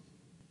them.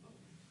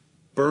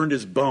 Burned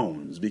his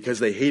bones because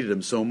they hated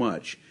him so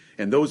much.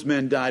 And those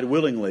men died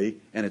willingly,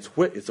 and it's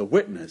a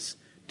witness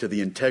to the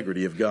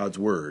integrity of God's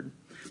Word.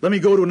 Let me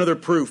go to another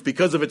proof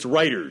because of its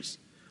writers.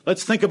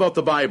 Let's think about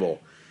the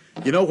Bible.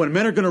 You know, when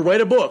men are going to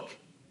write a book,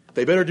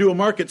 they better do a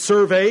market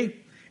survey,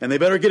 and they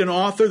better get an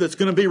author that's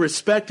going to be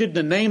respected and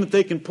a name that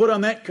they can put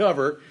on that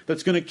cover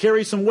that's going to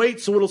carry some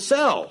weight so it'll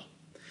sell.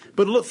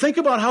 But look, think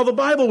about how the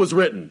Bible was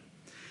written.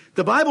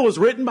 The Bible was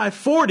written by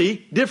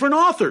 40 different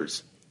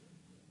authors.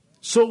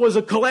 So it was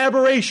a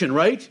collaboration,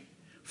 right?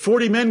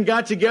 40 men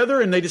got together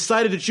and they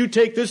decided that you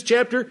take this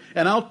chapter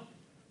and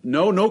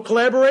no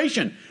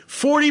collaboration.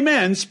 40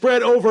 men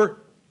spread over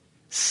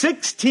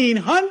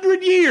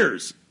 1,600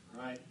 years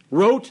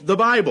wrote the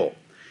Bible.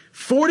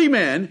 40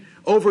 men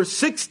over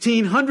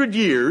 1,600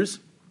 years,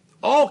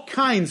 all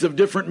kinds of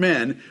different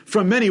men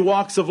from many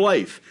walks of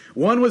life.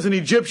 One was an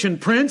Egyptian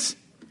prince.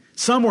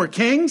 Some were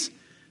kings.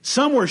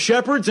 Some were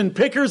shepherds and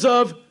pickers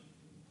of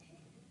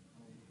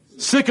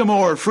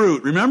sycamore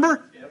fruit.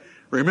 Remember? Yep.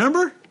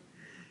 Remember?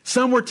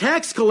 Some were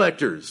tax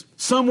collectors.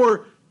 Some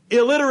were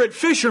illiterate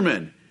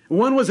fishermen.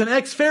 One was an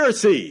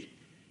ex-Pharisee.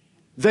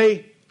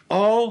 They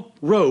all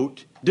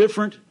wrote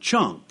different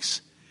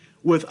chunks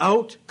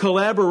without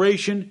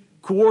collaboration,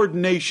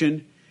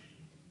 coordination,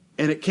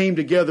 and it came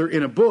together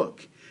in a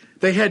book.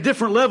 They had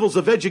different levels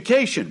of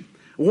education.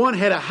 One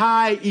had a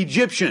high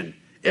Egyptian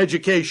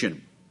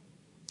education.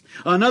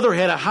 Another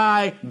had a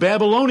high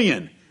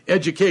Babylonian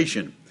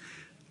education.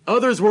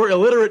 Others were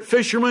illiterate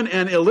fishermen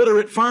and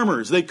illiterate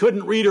farmers. They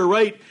couldn't read or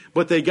write,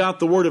 but they got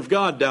the Word of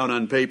God down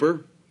on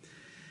paper.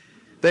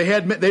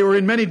 They were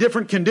in many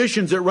different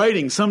conditions at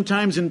writing,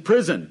 sometimes in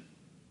prison,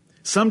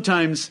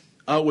 sometimes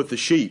out with the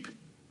sheep.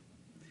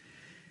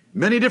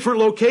 Many different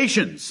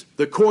locations,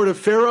 the court of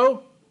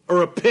Pharaoh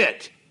or a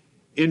pit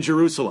in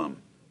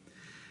Jerusalem.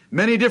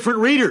 Many different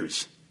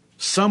readers.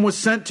 Some was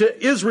sent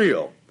to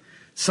Israel.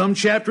 Some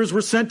chapters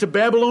were sent to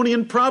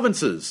Babylonian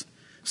provinces.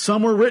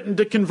 Some were written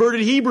to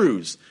converted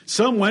Hebrews.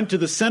 Some went to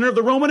the center of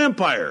the Roman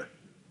Empire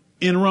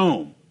in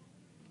Rome.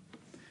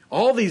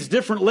 All these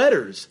different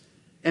letters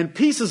and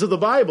pieces of the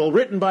Bible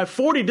written by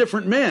 40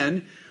 different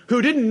men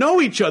who didn't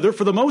know each other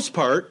for the most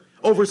part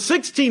over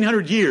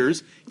 1,600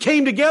 years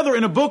came together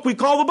in a book we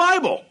call the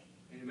Bible.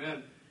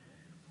 Amen.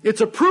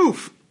 It's a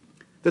proof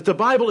that the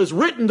Bible is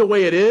written the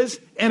way it is,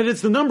 and it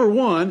is the number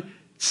one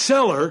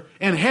seller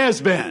and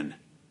has been.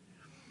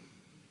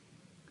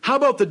 How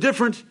about the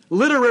different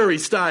literary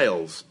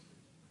styles?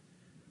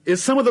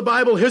 Is some of the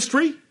Bible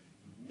history?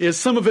 Is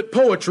some of it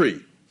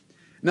poetry?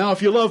 Now,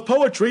 if you love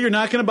poetry, you're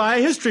not going to buy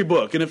a history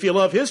book. And if you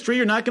love history,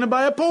 you're not going to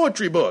buy a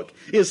poetry book.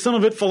 Is some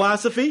of it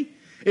philosophy?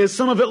 Is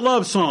some of it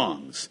love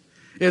songs?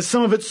 Is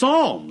some of it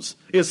psalms?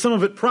 Is some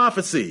of it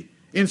prophecy,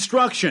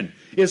 instruction?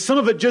 Is some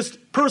of it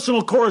just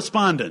personal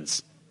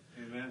correspondence?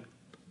 Amen.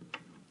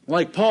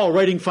 Like Paul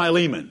writing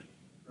Philemon.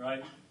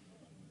 Right.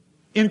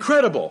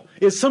 Incredible.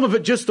 Is some of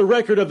it just the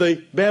record of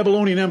the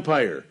Babylonian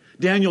Empire?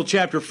 Daniel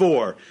chapter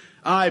 4.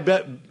 I,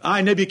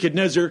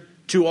 Nebuchadnezzar,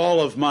 to all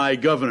of my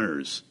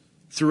governors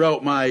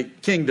throughout my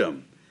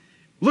kingdom.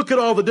 Look at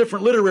all the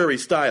different literary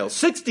styles.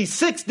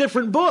 66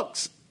 different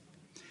books.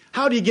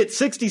 How do you get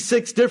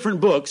 66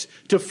 different books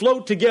to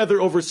float together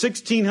over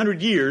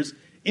 1,600 years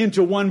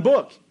into one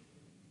book?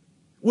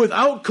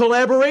 Without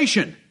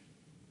collaboration.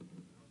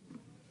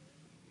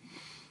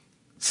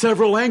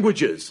 Several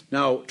languages.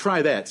 Now,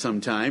 try that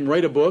sometime.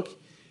 Write a book,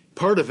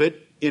 part of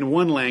it in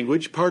one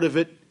language, part of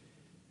it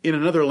in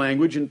another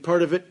language, and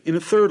part of it in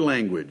a third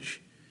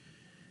language.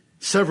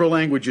 Several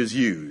languages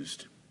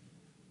used.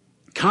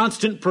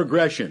 Constant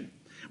progression.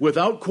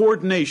 Without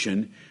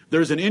coordination,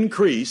 there's an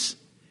increase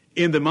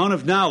in the amount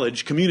of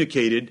knowledge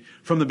communicated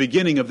from the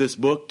beginning of this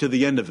book to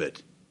the end of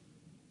it.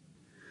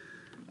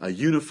 A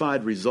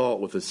unified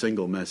result with a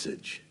single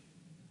message.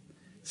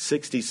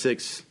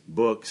 66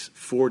 books,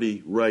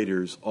 40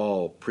 writers,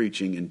 all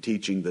preaching and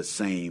teaching the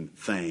same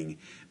thing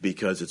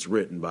because it's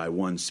written by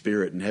one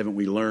Spirit. And haven't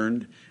we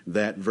learned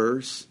that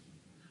verse?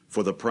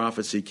 For the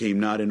prophecy came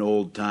not in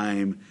old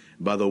time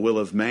by the will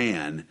of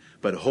man,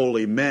 but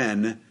holy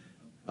men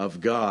of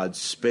God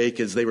spake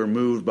as they were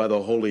moved by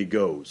the Holy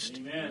Ghost.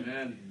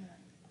 Amen.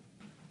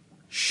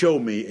 Show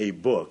me a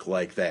book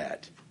like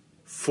that.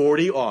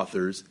 40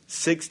 authors,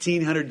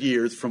 1,600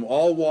 years from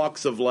all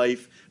walks of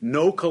life,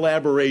 no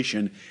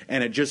collaboration,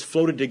 and it just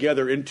floated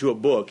together into a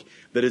book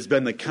that has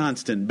been the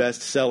constant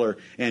bestseller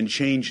and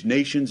changed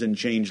nations and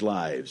changed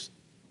lives.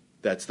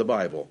 That's the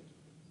Bible.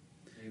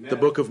 Amen. The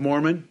Book of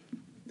Mormon,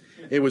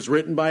 it was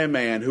written by a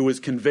man who was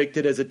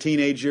convicted as a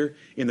teenager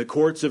in the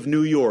courts of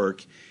New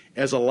York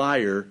as a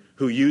liar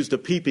who used a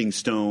peeping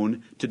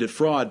stone to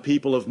defraud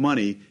people of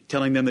money,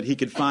 telling them that he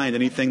could find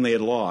anything they had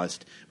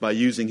lost by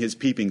using his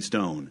peeping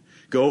stone.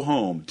 Go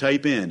home,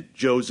 type in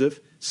Joseph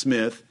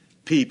Smith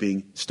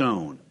peeping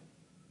stone.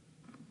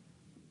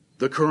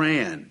 The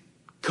Quran,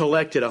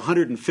 collected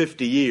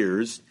 150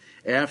 years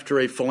after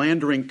a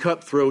philandering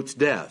cutthroat's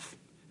death.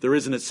 There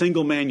isn't a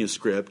single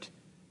manuscript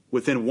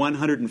within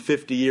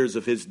 150 years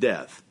of his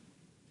death.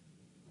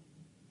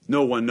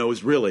 No one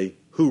knows really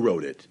who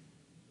wrote it.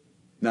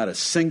 Not a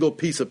single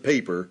piece of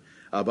paper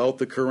about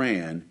the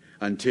Quran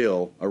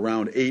until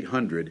around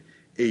 800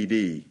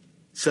 AD,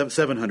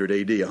 700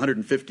 AD,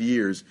 150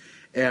 years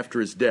after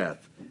his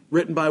death.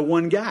 Written by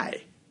one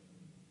guy.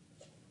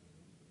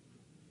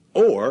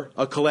 Or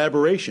a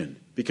collaboration,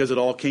 because it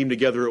all came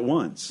together at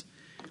once.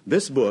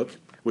 This book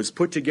was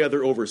put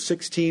together over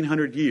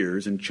 1,600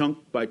 years, and chunk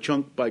by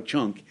chunk by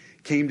chunk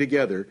came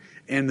together.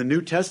 And the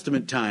New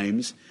Testament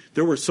times,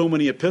 there were so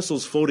many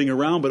epistles floating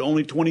around, but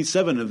only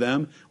 27 of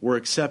them were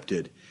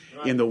accepted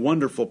in the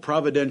wonderful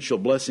providential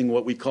blessing,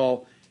 what we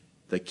call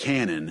the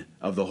canon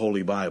of the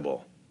Holy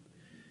Bible.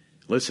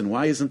 Listen,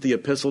 why isn't the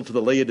epistle to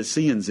the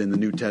Laodiceans in the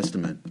New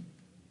Testament?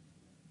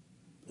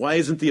 Why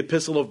isn't the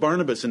epistle of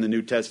Barnabas in the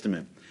New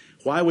Testament?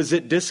 Why was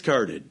it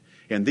discarded?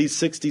 And these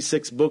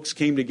 66 books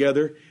came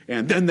together,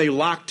 and then they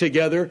locked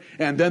together,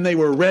 and then they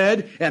were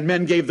read, and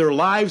men gave their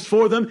lives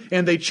for them,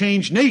 and they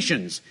changed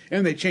nations,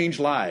 and they changed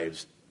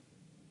lives.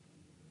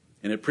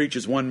 And it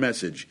preaches one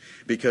message,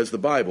 because the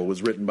Bible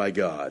was written by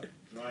God.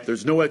 Right.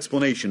 There's no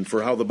explanation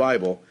for how the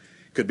Bible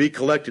could be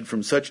collected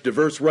from such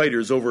diverse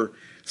writers over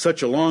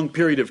such a long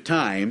period of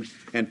time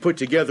and put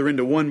together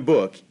into one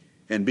book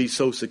and be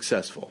so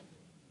successful.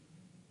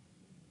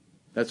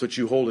 That's what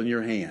you hold in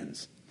your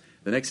hands.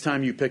 The next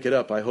time you pick it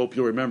up, I hope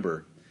you'll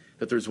remember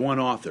that there's one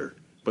author,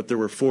 but there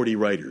were 40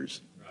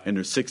 writers, and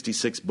there's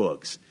 66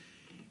 books,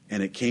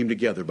 and it came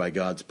together by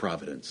God's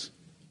providence.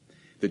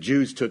 The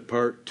Jews took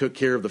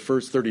care of the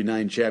first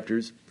 39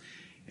 chapters,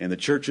 and the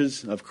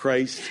churches of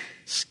Christ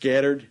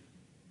scattered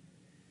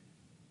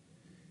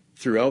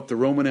throughout the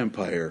Roman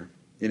Empire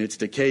in its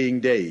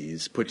decaying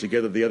days put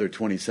together the other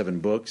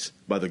 27 books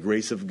by the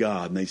grace of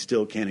God, and they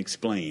still can't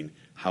explain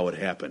how it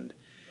happened.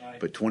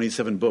 But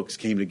 27 books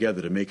came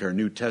together to make our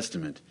New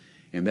Testament,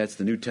 and that's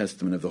the New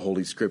Testament of the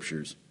Holy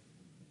Scriptures.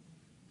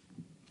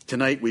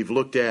 Tonight we've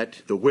looked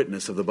at the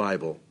witness of the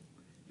Bible.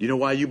 Do you know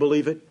why you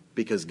believe it?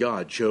 Because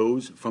God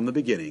chose from the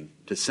beginning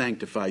to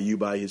sanctify you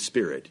by his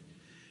Spirit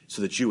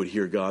so that you would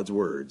hear God's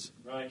words.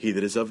 Right. He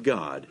that is of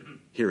God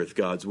heareth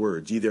God's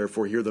words. Ye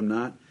therefore hear them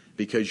not,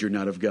 because you're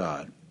not of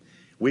God.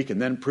 We can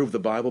then prove the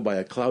Bible by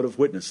a cloud of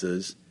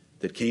witnesses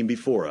that came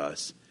before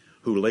us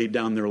who laid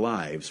down their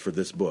lives for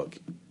this book.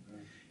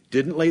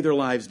 Didn't lay their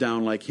lives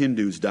down like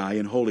Hindus die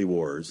in holy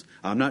wars.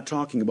 I'm not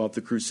talking about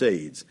the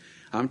Crusades.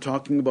 I'm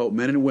talking about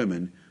men and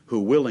women who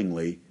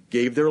willingly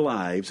gave their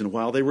lives, and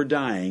while they were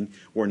dying,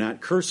 were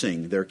not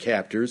cursing their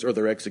captors or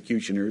their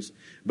executioners,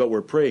 but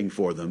were praying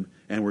for them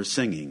and were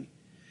singing,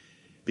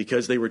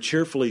 because they were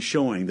cheerfully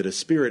showing that a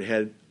spirit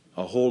had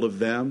a hold of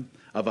them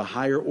of a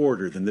higher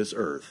order than this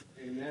earth.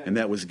 Amen. And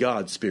that was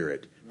God's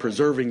Spirit,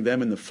 preserving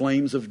them in the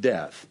flames of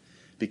death,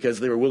 because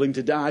they were willing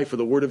to die for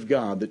the Word of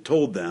God that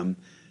told them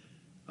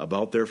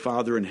about their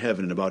Father in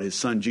heaven and about his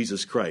Son,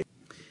 Jesus Christ,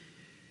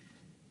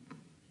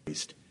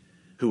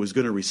 who was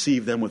going to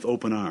receive them with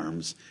open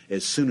arms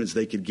as soon as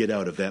they could get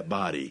out of that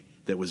body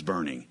that was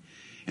burning.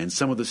 And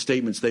some of the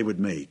statements they would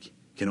make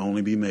can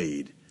only be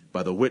made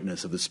by the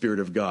witness of the Spirit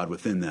of God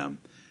within them.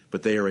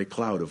 But they are a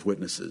cloud of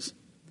witnesses.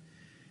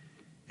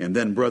 And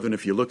then, brethren,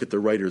 if you look at the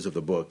writers of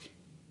the book,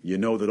 you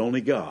know that only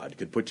God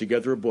could put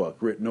together a book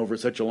written over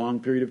such a long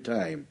period of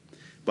time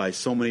by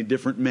so many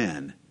different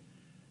men,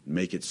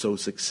 make it so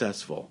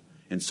successful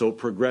and so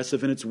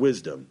progressive in its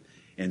wisdom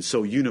and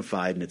so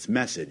unified in its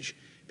message,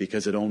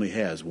 because it only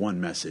has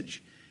one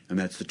message, and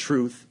that's the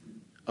truth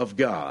of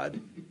God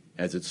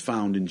as it's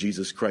found in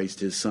Jesus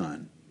Christ, his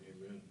Son.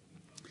 Amen.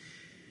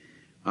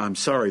 I'm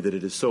sorry that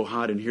it is so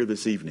hot in here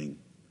this evening.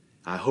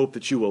 I hope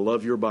that you will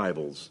love your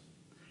Bibles,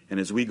 and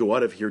as we go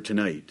out of here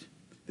tonight,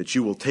 that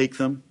you will take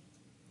them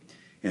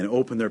and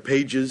open their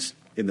pages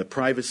in the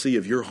privacy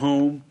of your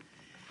home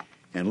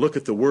and look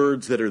at the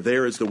words that are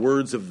there as the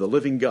words of the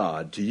living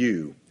God to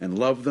you, and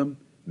love them,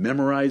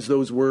 memorize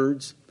those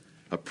words,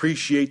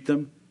 appreciate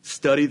them,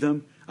 study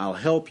them. I'll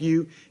help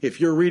you. If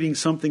you're reading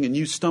something and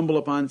you stumble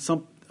upon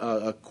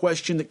a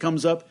question that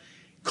comes up,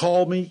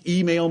 call me,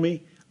 email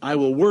me. I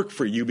will work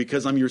for you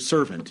because I'm your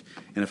servant.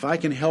 And if I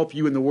can help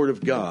you in the Word of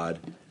God,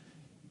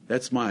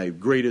 that's my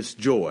greatest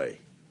joy.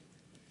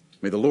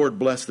 May the Lord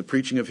bless the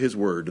preaching of his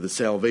word to the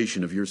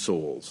salvation of your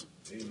souls.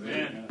 Amen.